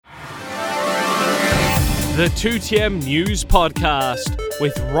The 2TM News Podcast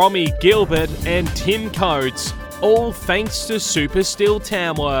with Romy Gilbert and Tim Coates, all thanks to Super Steel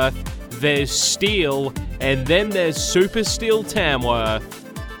Tamworth. There's steel, and then there's Super Steel Tamworth.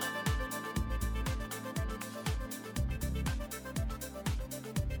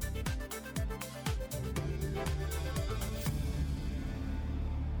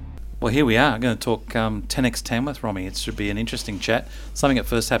 Well, here we are. I'm going to talk 10X Tamworth, Romy. It should be an interesting chat. Something that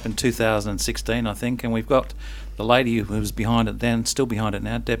first happened 2016, I think, and we've got the lady who was behind it then, still behind it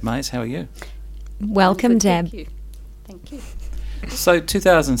now, Deb Maes. How are you? Welcome, Deb. Thank you. So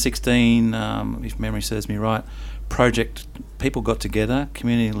 2016, if memory serves me right, project, people got together,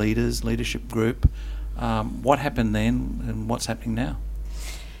 community leaders, leadership group. What happened then and what's happening now?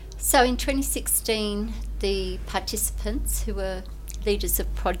 So in 2016, the participants who were leaders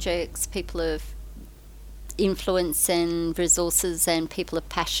of projects, people of influence and resources and people of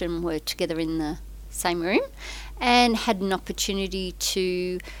passion were together in the same room and had an opportunity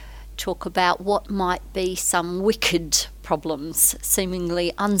to talk about what might be some wicked problems,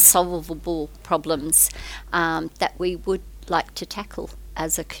 seemingly unsolvable problems that we would like to tackle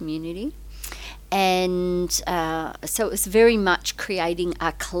as a community. And so it was very much creating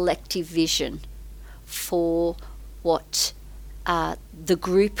a collective vision for what the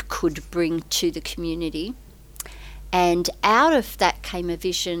group could bring to the community. And out of that came a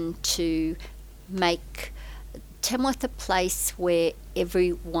vision to make Tamworth a place where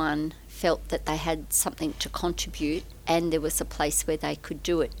everyone felt that they had something to contribute and there was a place where they could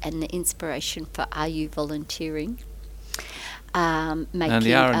do it. And the inspiration for R U Volunteernig. And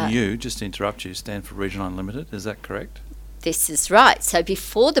the R and U, just to interrupt you, stand for Regional Unlimited, is that correct? This is right. So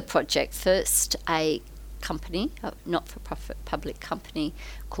before the project, first a company, a not-for-profit public company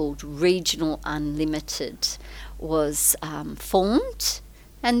called Regional Unlimited was formed,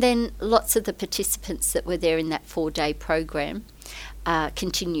 and then lots of the participants that were there in that 4-day program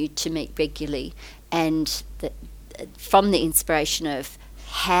continued to meet regularly, and from the inspiration of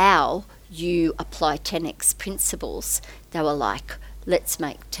how you apply 10X principles, they were like, let's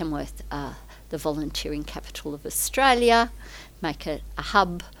make Tamworth the volunteering capital of Australia, make it a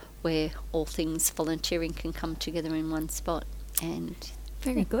hub where all things volunteering can come together in one spot. And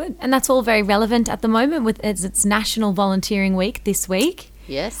very good. And that's all very relevant at the moment as it's National Volunteering Week this week.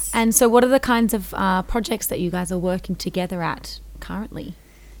 Yes. And so what are the kinds of projects that you guys are working together at currently?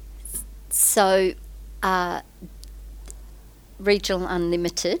 So Regional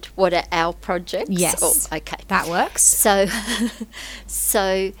Unlimited, what are our projects? Yes. Oh, okay. That works. So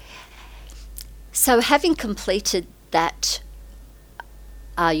having completed that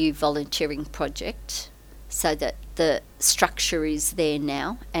R U Volunteernig project, so that the structure is there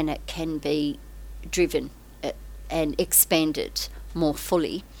now and it can be driven and expanded more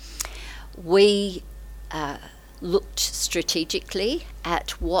fully, we looked strategically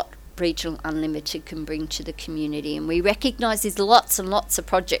at what Regional Unlimited can bring to the community, and we recognise there's lots and lots of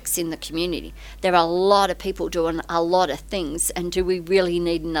projects in the community. There are a lot of people doing a lot of things, and do we really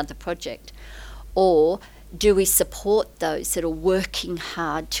need another project? Or do we support those that are working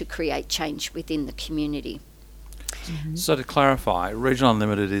hard to create change within the community? Mm-hmm. So to clarify, Regional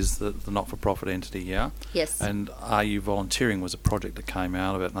Unlimited is the not-for-profit entity, yeah? Yes. And R U Volunteernig was a project that came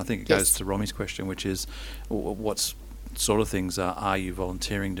out of it, and I think it goes to Romy's question, which is what sort of things are R U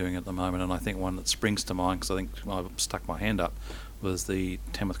Volunteernig doing at the moment? And I think one that springs to mind, because I think I stuck my hand up, was the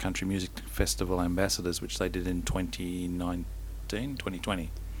Tamworth Country Music Festival Ambassadors, which they did in 2020.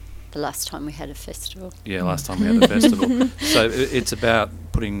 The last time we had a festival. Yeah, last time we had a festival. So it's about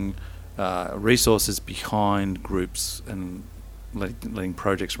putting resources behind groups and letting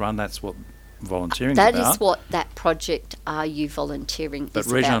projects run. That's what volunteering is about. That is what that project R U Volunteernig but is about. But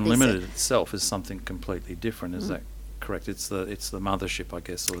Regional Unlimited itself is something completely different. Is that correct? It's the mothership, I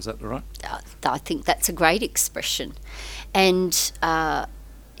guess, or is that right? I think that's a great expression. And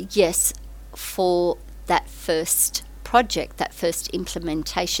yes, for that first project, that first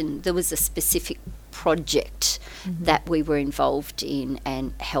implementation, there was a specific project that we were involved in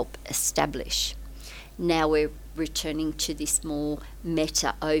and helped establish. Now we're returning to this more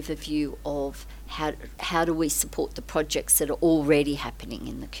meta overview of how do we support the projects that are already happening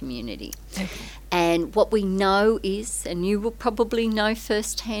in the community. Okay. And what we know is, and you will probably know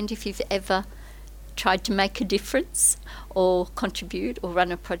firsthand if you've ever tried to make a difference or contribute or run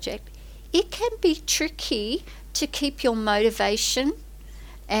a project, it can be tricky to keep your motivation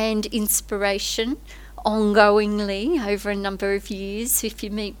and inspiration ongoingly over a number of years if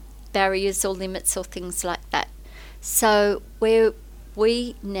you meet barriers or limits or things like that. So we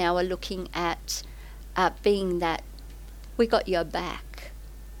now are looking at being that we got your back.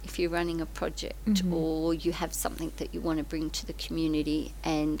 if you're running a project or you have something that you want to bring to the community,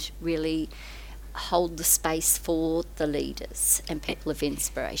 and really hold the space for the leaders and people of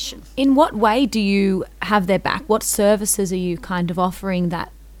inspiration. In what way do you have their back? What services are you kind of offering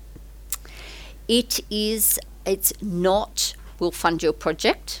that? It's not, we'll fund your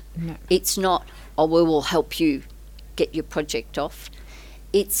project. No. It's not, we will help you get your project off.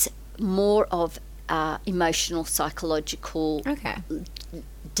 It's more of emotional, psychological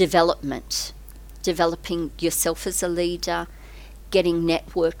development, developing yourself as a leader, getting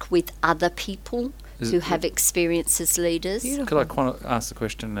network with other people who have experience as leaders. Could I ask the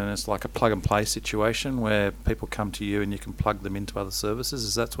question, and it's like a plug and play situation where people come to you and you can plug them into other services?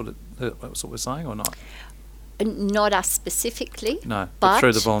 Is that that's what we're saying, or not? Not us specifically, no, but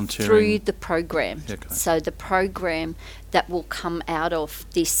through the volunteering, through the program. Okay. So the program that will come out of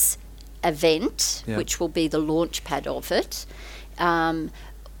this event, which will be the launch pad of it,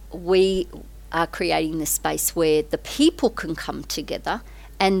 we are creating the space where the people can come together,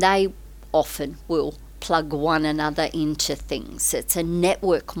 and they often will plug one another into things. It's a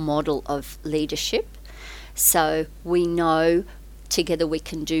network model of leadership. So we know together we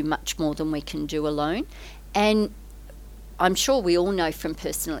can do much more than we can do alone. And I'm sure we all know from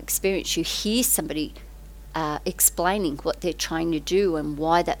personal experience, you hear somebody explaining what they're trying to do and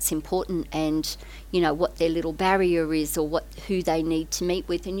why that's important, and what their little barrier is, or who they need to meet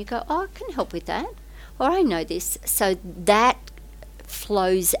with, and you go, I can help with that, or I know this. So that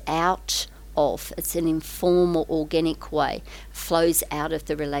flows out of, it's an informal, organic way, flows out of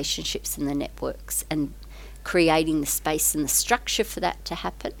the relationships and the networks, and creating the space and the structure for that to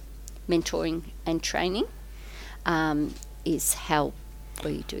happen, mentoring and training, is how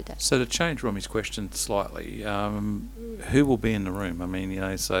we do that. So to change Romy's question slightly, who will be in the room? I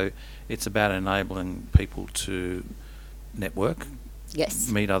mean, so it's about enabling people to network,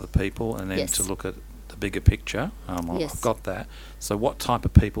 meet other people, and then to look at the bigger picture. I've got that. So what type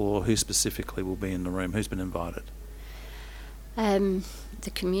of people, or who specifically will be in the room? Who's been invited? The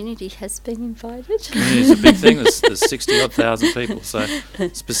community has been invited. Community is a big thing. There's 60-odd thousand people. So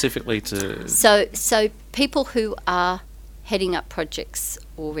specifically to... So people who are heading up projects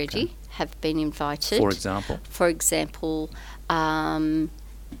already have been invited. For example? For example,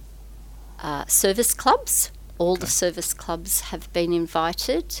 service clubs. All the service clubs have been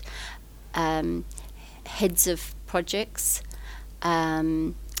invited. Heads of projects.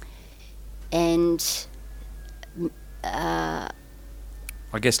 And...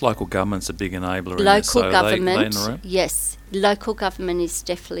 I guess local government's a big enabler. Local government, they in the room? Yes. Local government is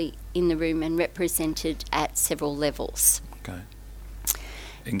definitely in the room and represented at several levels. Okay.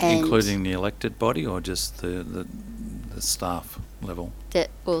 Including the elected body, or just the staff level? The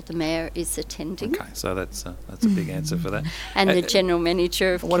mayor is attending. Okay, so that's a big answer for that. And the general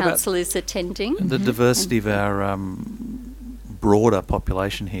manager of council is attending. The diversity of our broader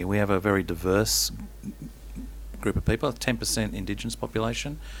population here. We have a very diverse group of people, 10% Indigenous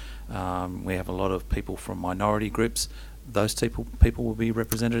population. We have a lot of people from minority groups. Those people will be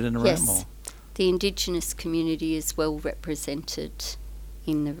represented in the room? Yes. Or? The Indigenous community is well represented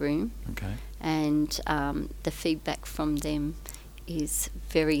in the room. Okay. And the feedback from them is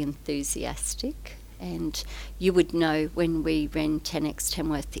very enthusiastic. And you would know when we ran 10X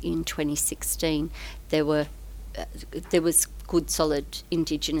Tamworth in 2016, there was good, solid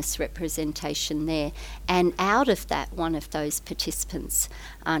Indigenous representation there. And out of that, one of those participants,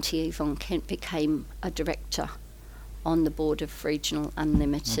 Auntie Yvonne Kent, became a director on the board of Regional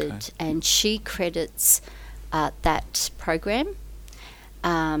Unlimited. And she credits that program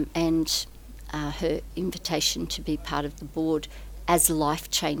and her invitation to be part of the board as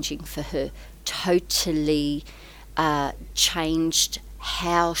life-changing for her. Totally changed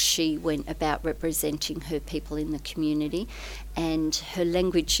how she went about representing her people in the community, and her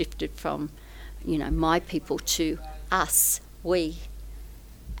language shifted from, my people to us, we,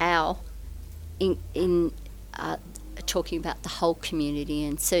 our, in talking about the whole community.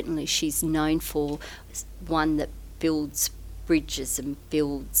 And certainly she's known for one that builds bridges and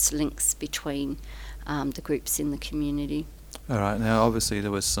builds links between the groups in the community. All right. Now, obviously, there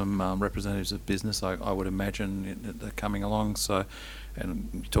was some representatives of business, I would imagine, they're coming along. So, and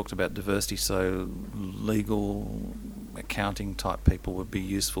you talked about diversity, so legal, accounting type people would be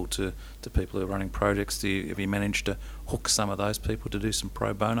useful to people who are running projects. Have you managed to hook some of those people to do some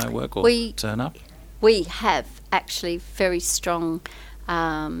pro bono work or turn up? We have actually very strong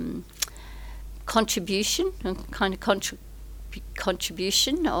contribution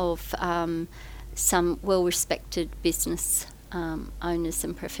of some well-respected business owners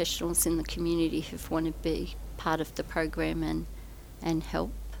and professionals in the community who've want to be part of the program and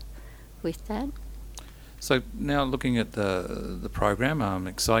help. with that. So now looking at the program,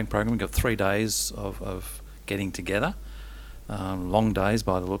 exciting program. We've got 3 days of getting together. Long days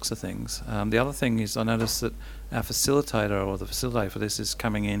by the looks of things. The other thing is I noticed that our facilitator or the facilitator for this is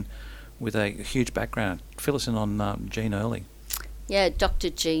coming in with a huge background. Fill us in on Jean Early. Yeah, Dr.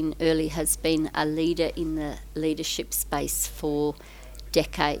 Jean Early has been a leader in the leadership space for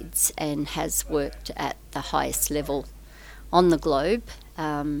decades and has worked at the highest level on the globe.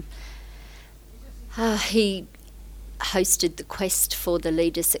 He hosted the quest for the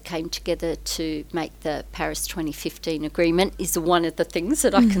leaders that came together to make the Paris 2015 agreement is one of the things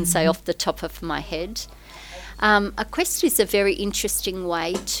that I can say off the top of my head. A quest is a very interesting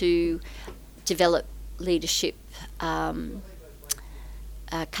way to develop leadership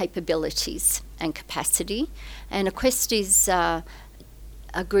capabilities and capacity. And a quest is a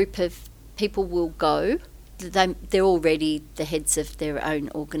group of people will go. They're already the heads of their own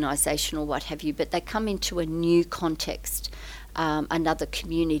organisation or what have you, but they come into a new context, another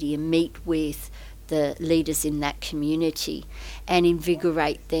community, and meet with the leaders in that community and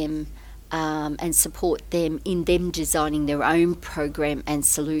invigorate them and support them in them designing their own program and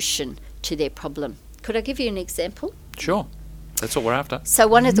solution to their problem. Could I give you an example? Sure. That's what we're after. So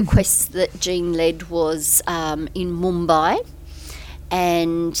one of the quests that Jean led was in Mumbai,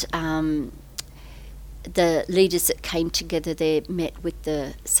 and the leaders that came together there met with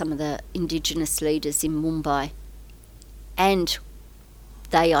some of the Indigenous leaders in Mumbai, and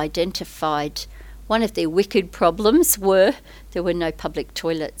they identified one of their wicked problems were there were no public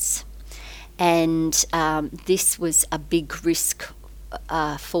toilets, and this was a big risk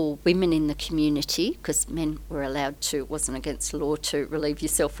for women in the community, because men were allowed to, it wasn't against law to relieve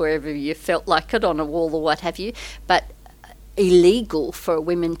yourself wherever you felt like it, on a wall or what have you, but illegal for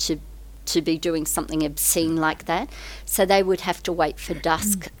women to be doing something obscene like that. So they would have to wait for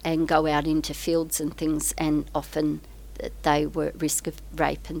dusk and go out into fields and things, and often they were at risk of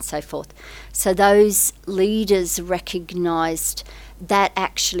rape and so forth. So those leaders recognised that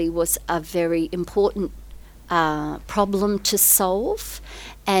actually was a very important problem to solve,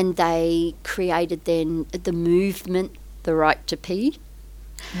 and they created then the movement, the Right to Pee.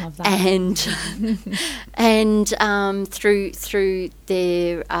 Love that. And through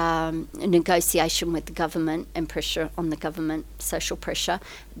their negotiation with the government and pressure on the government, social pressure,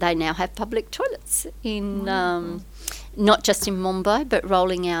 they now have public toilets in not just in Mumbai, but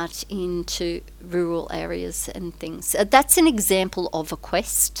rolling out into rural areas and things. That's an example of a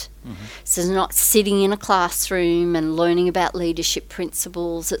quest. Mm-hmm. So it's not sitting in a classroom and learning about leadership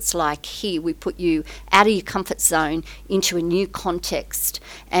principles. It's like, here, we put you out of your comfort zone into a new context,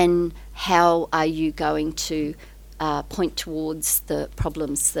 and how are you going to point towards the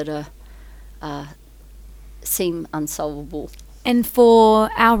problems that seem unsolvable. And for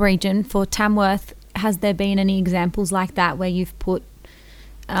our region, for Tamworth, has there been any examples like that where you've put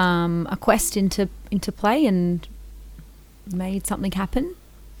a quest into play and made something happen?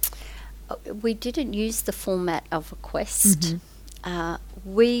 We didn't use the format of a quest. Mm-hmm.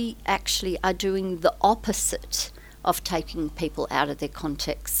 We actually are doing the opposite of taking people out of their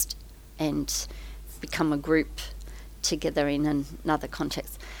context and become a group together in another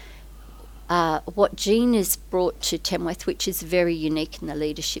context. What Jean has brought to Tamworth, which is very unique in the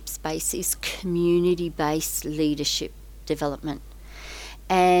leadership space, is community-based leadership development.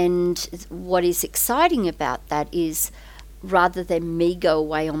 And what is exciting about that is, rather than me go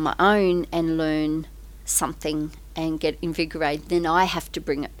away on my own and learn something and get invigorated, then I have to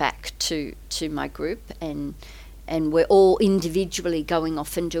bring it back to my group, and we're all individually going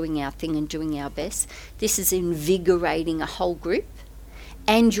off and doing our thing and doing our best. This is invigorating a whole group.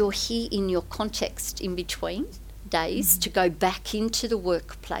 And you're here in your context in between days to go back into the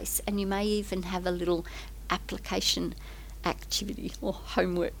workplace, and you may even have a little application activity or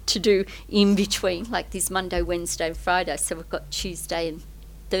homework to do in between, like this Monday, Wednesday and Friday. So we've got Tuesday and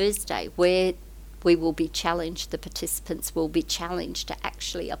Thursday where we will be challenged, the participants will be challenged to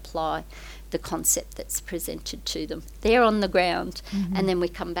actually apply the concept that's presented to them. They're on the ground, and then we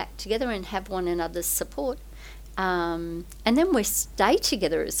come back together and have one another's support. And then we stay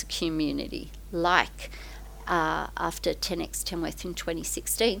together as a community, like after 10X Tamworth in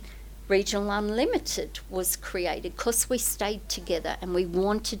 2016, Regional Unlimited was created because we stayed together and we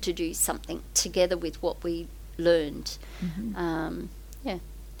wanted to do something together with what we learned.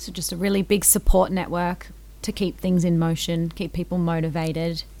 So just a really big support network to keep things in motion, keep people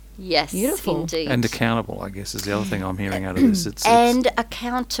motivated. Yes, beautiful. Indeed. And accountable, I guess, is the other thing I'm hearing out of this. And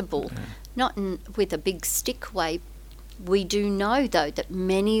accountable. Yeah. Not with a big stick way, we do know, though, that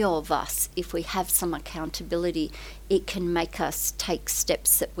many of us, if we have some accountability, it can make us take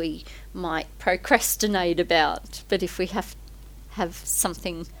steps that we might procrastinate about. But if we have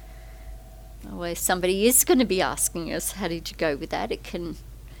something where somebody is going to be asking us, how did you go with that, it can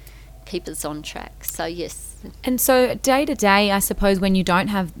keep us on track. So, yes. And so day to day, I suppose, when you don't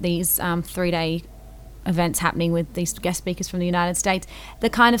have these 3-day events happening with these guest speakers from the United States, the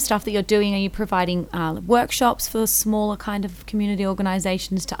kind of stuff that you're doing, are you providing workshops for smaller kind of community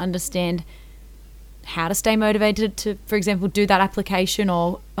organisations to understand how to stay motivated to, for example, do that application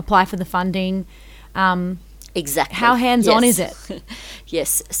or apply for the funding? Exactly. How hands-on is it?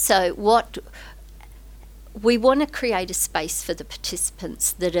 Yes. So what we want to create a space for the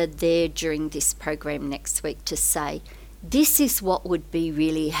participants that are there during this program next week to say, this is what would be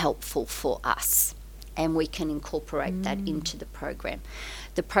really helpful for us. And we can incorporate that into the program.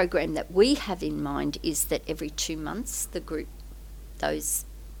 The program that we have in mind is that every 2 months, the group, those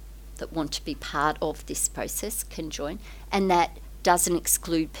that want to be part of this process, can join. And that doesn't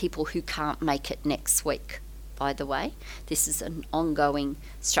exclude people who can't make it next week, by the way. This is an ongoing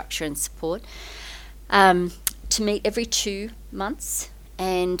structure and support. To meet every 2 months.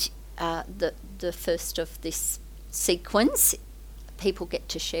 And the first of this sequence, people get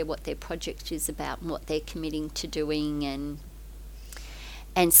to share what their project is about and what they're committing to doing,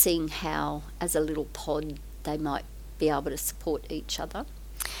 and seeing how, as a little pod, they might be able to support each other.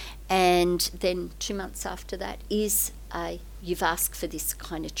 And then 2 months after that is you've asked for this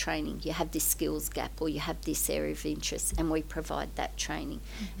kind of training, you have this skills gap, or you have this area of interest, and we provide that training.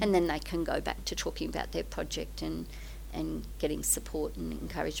 Mm-hmm. And then they can go back to talking about their project and getting support and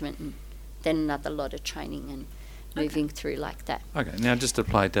encouragement, and then another lot of training and moving through like that. Okay, now just to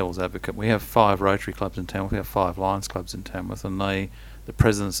play devil's advocate, we have 5 Rotary clubs in Tamworth, we have 5 Lions clubs in Tamworth, and the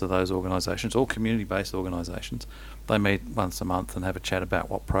presidents of those organisations, all community-based organisations, they meet once a month and have a chat about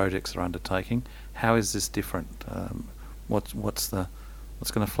what projects they're undertaking. How is this different? What's going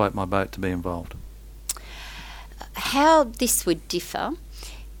to float my boat to be involved? How this would differ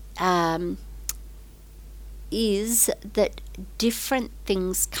is that different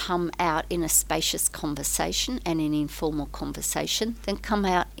things come out in a spacious conversation and an informal conversation than come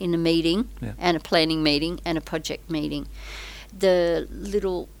out in a meeting and a planning meeting and a project meeting. The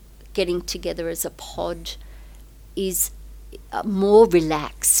little getting together as a pod is more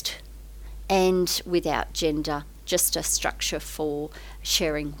relaxed and without gender, just a structure for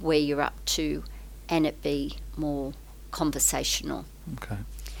sharing where you're up to, and it be more conversational. Okay.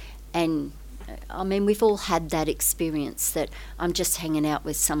 And I mean, we've all had that experience that I'm just hanging out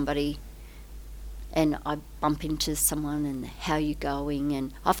with somebody and I bump into someone and how you going,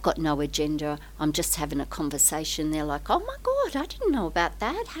 and I've got no agenda, I'm just having a conversation. They're like, oh my God, I didn't know about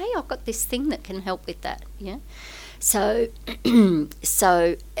that. Hey, I've got this thing that can help with that. Yeah. So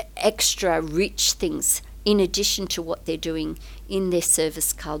extra rich things in addition to what they're doing in their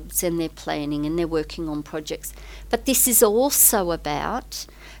service clubs and their planning and they're working on projects. But this is also about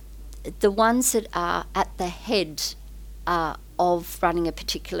the ones that are at the head of running a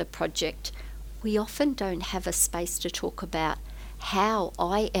particular project. We often don't have a space to talk about how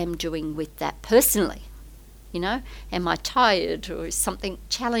I am doing with that personally. You know, am I tired, or is something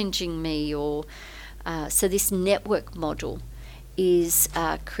challenging me? Or so this network model is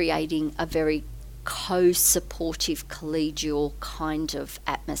creating a very co-supportive, collegial kind of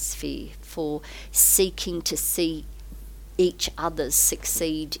atmosphere for seeking to see each other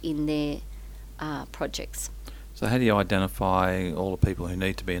succeed in their projects. So how do you identify all the people who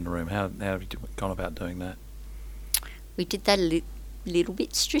need to be in the room? How have you gone about doing that? We did that a little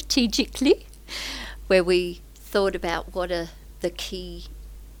bit strategically, where we thought about what are the key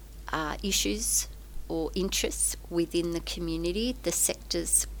issues or interests within the community, the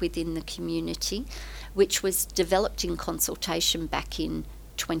sectors within the community, which was developed in consultation back in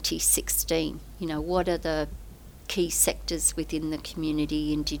 2016. You know, what are the key sectors within the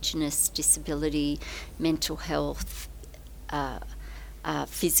community: Indigenous, disability, mental health,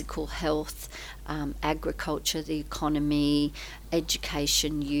 physical health, agriculture, the economy,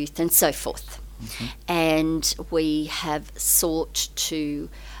 education, youth, and so forth. Mm-hmm. And we have sought to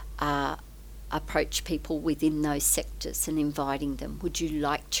approach people within those sectors and inviting them. Would you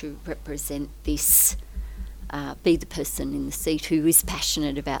like to represent this, be the person in the seat who is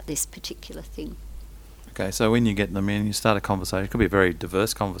passionate about this particular thing? Okay, so when you get them in, you start a conversation. It could be a very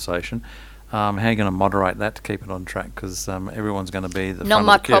diverse conversation. How are you going to moderate that to keep it on track? Because everyone's going to be the not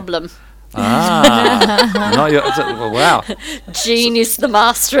my problem. Not your. Well, wow. Jean is the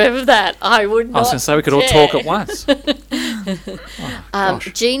master of that. I would not. I was going to say we could all talk at once.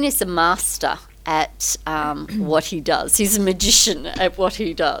 Jean is a master at what he does. He's a magician at what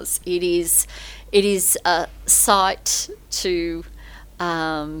he does. It is a sight to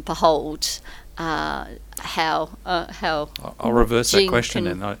behold. How I'll reverse that Jean question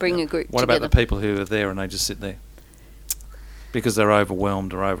can then. bring a group What together. about the people who are there and they just sit there because they're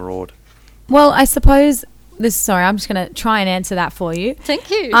overwhelmed or overawed? Well, I suppose sorry, I'm just going to try and answer that for you. Thank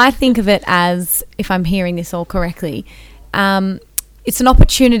you. I think of it as, if I'm hearing this all correctly, it's an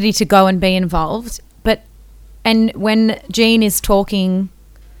opportunity to go and be involved. And when Jean is talking,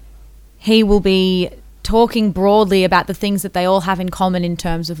 he will be talking broadly about the things that they all have in common in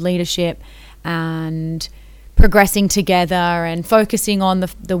terms of leadership and progressing together and focusing on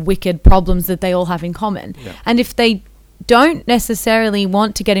the wicked problems that they all have in common. Yeah. And if they don't necessarily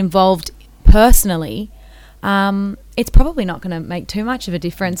want to get involved personally, it's probably not going to make too much of a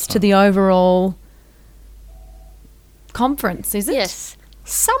difference to the overall conference, is it? Yes.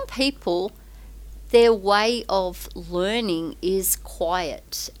 Some people, their way of learning is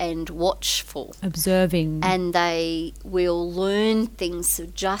quiet and watchful. Observing. And they will learn things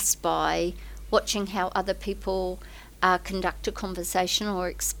just by watching how other people conduct a conversation or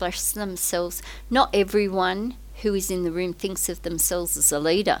express themselves. Not everyone who is in the room thinks of themselves as a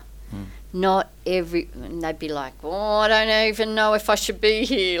leader. And they'd be like, oh, I don't even know if I should be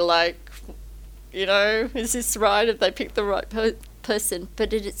here. Like, you know, is this right? Have they picked the right person?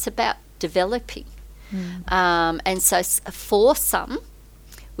 But it's about developing. And so for some,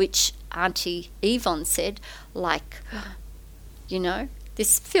 which Auntie Yvonne said, like, you know,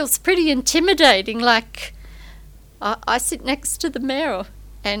 this feels pretty intimidating. Like, I sit next to the mayor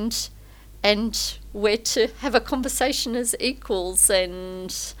and we're to have a conversation as equals,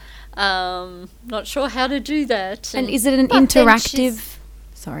 and not sure how to do that. And is it an interactive?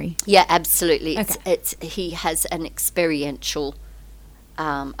 Sorry. Yeah, absolutely. Okay. He has an experiential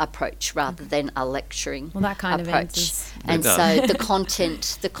approach rather than a lecturing Well, that kind of approach. answers. And so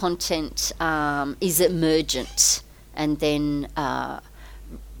the content is emergent and then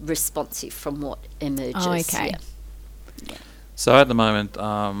responsive from what emerges. Oh, okay. Yeah. So at the moment,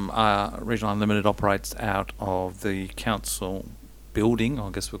 Regional Unlimited operates out of the council building, I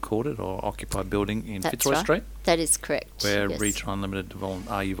guess we'll call it, or occupied building in That's Fitzroy right. Street, That is correct. where yes. Regional Unlimited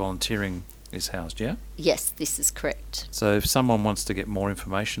Are You Volunteering is housed, yeah? Yes, this is correct. So if someone wants to get more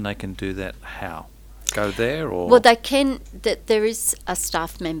information, they can do that how? Go there or? Well, they can. There is a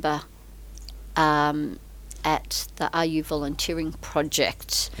staff member at the Are You Volunteering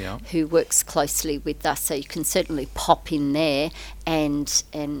project Yeah. who works closely with us, so you can certainly pop in there and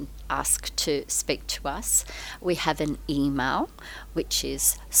ask to speak to us. We have an email which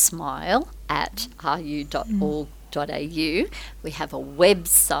is smile@ru.org.au. We have a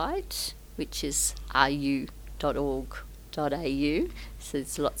website which is ru.org.au. So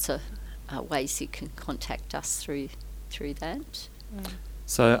there's lots of ways you can contact us through that.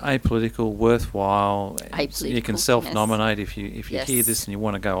 So apolitical, worthwhile. Apolitical, you can self-nominate if you Yes. hear this and you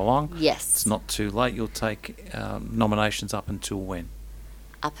want to go along. Yes. It's not too late. You'll take nominations up until when?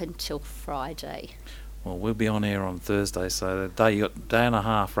 Up until Friday. Well, we'll be on air on Thursday, so you got a day and a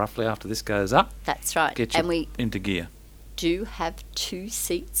half roughly after this goes up. That's right. Get you And we into gear. do have 2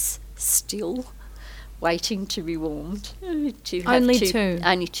 seats still waiting to be warmed. We do have Only two?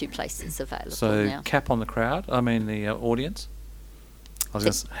 Only 2 places available So now. cap on the crowd. I mean the audience. I was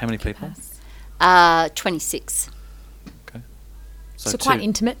going to say, how many people? 26. Okay. So quite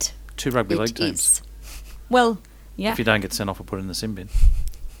intimate. 2 rugby league It teams. is. Well, yeah. If you don't get sent off, we'll put it in the sin bin.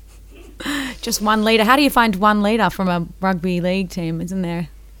 Just 1 litre. How do you find 1 litre from a rugby league team? Isn't there?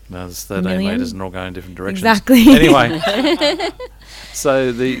 No, there's 13 Million? metres and they're all going in different directions. Exactly. Anyway,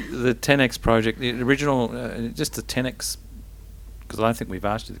 so the 10X project, the original, just the 10X, because I don't think we've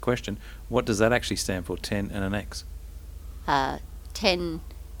asked you the question, what does that actually stand for, 10 and an X? 10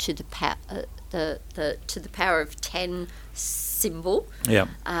 to the power, to the power of 10 symbol. Yeah.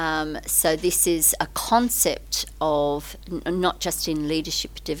 So this is a concept of not just in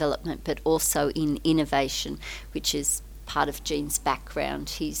leadership development, but also in innovation, which is part of Jean's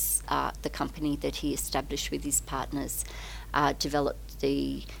background. He's the company that he established with his partners developed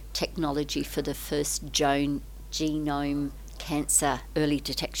the technology for the first genome cancer, early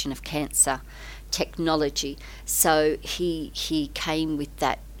detection of cancer technology. So he came with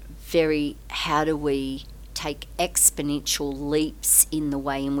that very, how do we take exponential leaps in the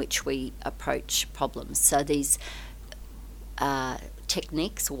way in which we approach problems. So these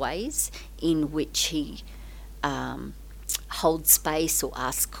techniques, ways in which he holds space or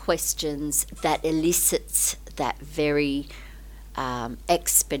asks questions that elicits that very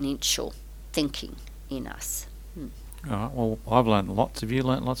exponential thinking in us. All right, well, I've learnt lots. Have you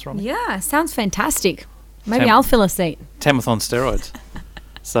learnt lots, Romy? Yeah, sounds fantastic. Maybe I'll fill a seat. Tamworth on steroids.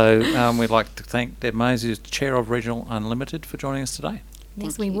 So we'd like to thank Deb Maes, who's Chair of Regional Unlimited, for joining us today.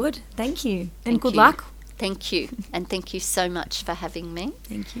 Yes, Thank we you. would. Thank you. And Thank good you. luck. Thank you. And thank you so much for having me.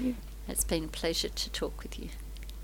 Thank you. It's been a pleasure to talk with you.